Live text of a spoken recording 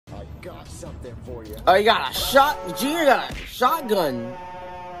got something for you. Oh, you got a Junior got a shotgun.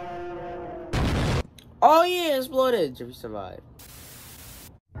 Oh yeah, exploded. Jeffy survived.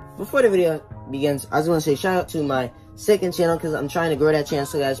 Before the video begins, I just want to say shout out to my second channel because I'm trying to grow that channel.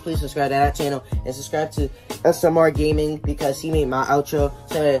 So guys, please subscribe to that channel and subscribe to SML Gaming because he made my outro.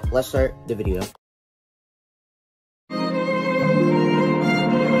 So anyway, let's start the video.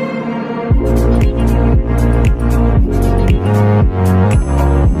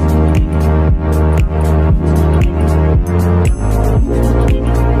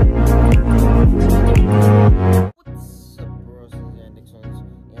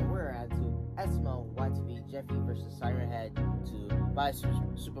 SML YTP Jeffy versus Siren head to buy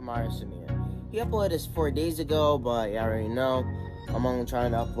Super Mario Simulator. He uploaded this 4 days ago, but you already know I'm only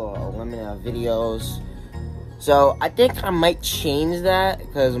trying to upload a limited of videos. So I think I might change that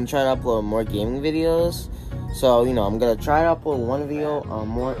because I'm trying to upload more gaming videos. So you know, I'm gonna try to upload one video in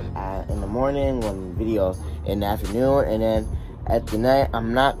the morning, one video in the afternoon, and then at the night,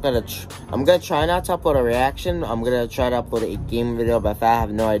 I'm gonna try not to upload a reaction. I'm gonna try to upload a game video, but if I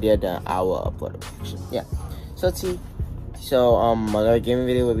have no idea, then I will upload a reaction. Yeah. So let's see. So my gaming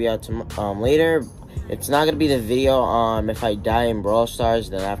video will be out later. It's not gonna be the video if I die in Brawl Stars,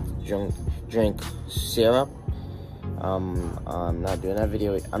 then I have to drink syrup. I'm not doing that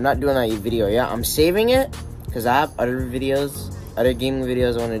video. I'm not doing that video yet. I'm saving it because I have other videos, other gaming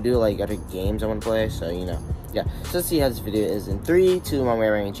videos I want to do, like other games I want to play. So you know. Yeah, so let's see how this video is in 3, 2, 1,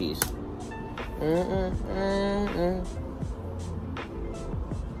 we're wearing cheese.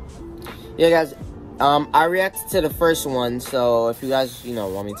 Yeah, guys, I reacted to the first one, so if you guys, you know,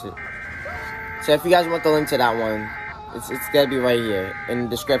 want me to. So if you guys want the link to that one, it's gonna be right here in the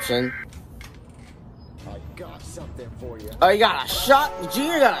description. I got something for you. Oh, you got a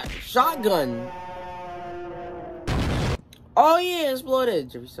Junior got a shotgun. Oh yeah, exploded.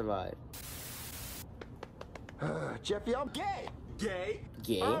 Jeffy survived. Jeffy, I'm gay. Gay?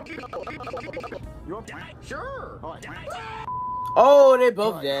 Gay? You want Sure. All right. Oh, they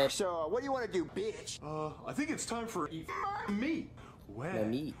both dead. So, what do you want to do, bitch? I think it's time for meat. Where? The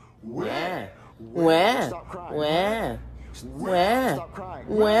meat. Where? Stop crying. Where? Stop crying.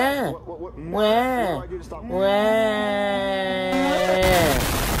 Where? What do Where? I do to stop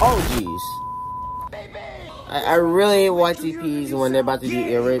Oh, jeez. I really hate YTPs when they're about to do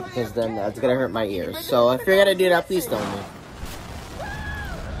ear rape because then that's gonna hurt my ears. So if you're gonna do that, please tell me.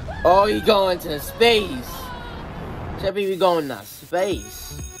 Oh, you going to space. Jeffy, we going to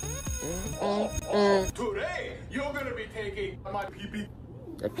space. Today, you're gonna be taking my PP.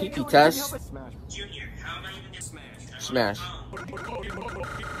 The PP test. Junior, how am I even gonna smash? Smash.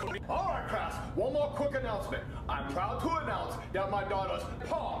 Alright, class, one more quick announcement. I'm proud to announce that my daughters,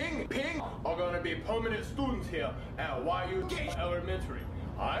 Ping, Ping, are gonna be permanent students here at YTP Elementary.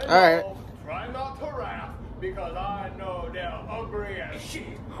 I know, try not to laugh, because I know they're ugly as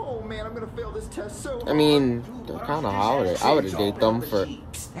shit. Oh man, I'm gonna fail this test so hard. I mean, they're kind of holiday. I would date them for.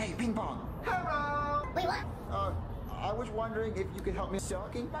 Hey, ping pong. Hello. Wait, what? I was wondering if you could help me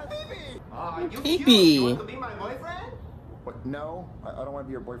sucking my baby. Pee-pee. You want to be my boyfriend? What? No, I don't want to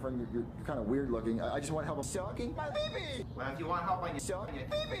be your boyfriend. You're kind of weird looking. I just want to help him sucking my baby. Well, if you want help on your Sucking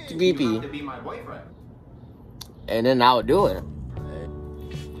Pee-pee. you have to be my boyfriend. And then I would do it.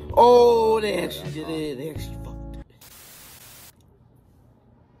 Oh, they actually did it. They actually fucked it.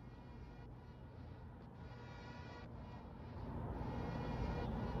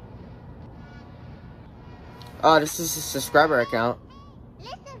 Oh, this is a subscriber account.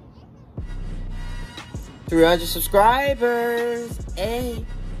 300 subscribers. Hey.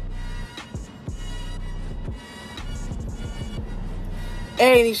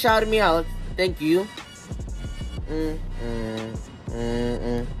 Hey, and he shouted me out. Thank you.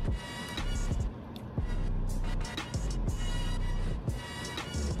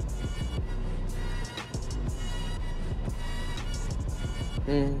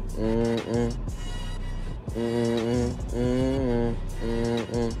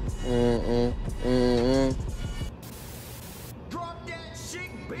 Drop that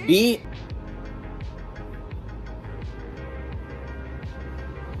shit, bitch. Beat.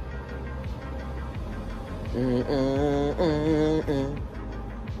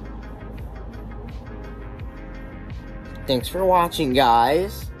 Thanks for watching,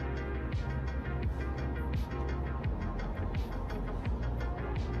 guys.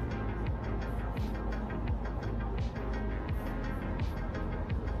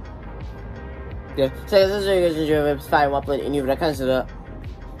 Yeah, so this is your guys enjoy the episode 5 upload any of that kind of stuff.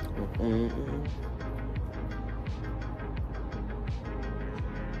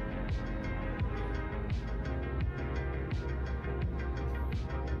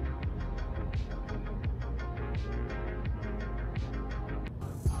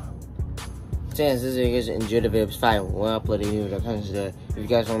 Since this video is enjoyed the video, it's fine. We'll upload a new video comes today. If you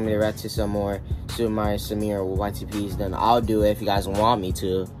guys want me to react to some more Super Mario Samir with YTPs, then I'll do it if you guys want me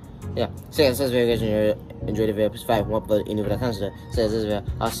to. Yeah. So yeah, since you guys enjoyed the video, it's fine. We'll upload a new video comes today. So this video,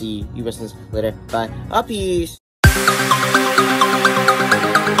 I'll see you listeners later. Bye. Peace.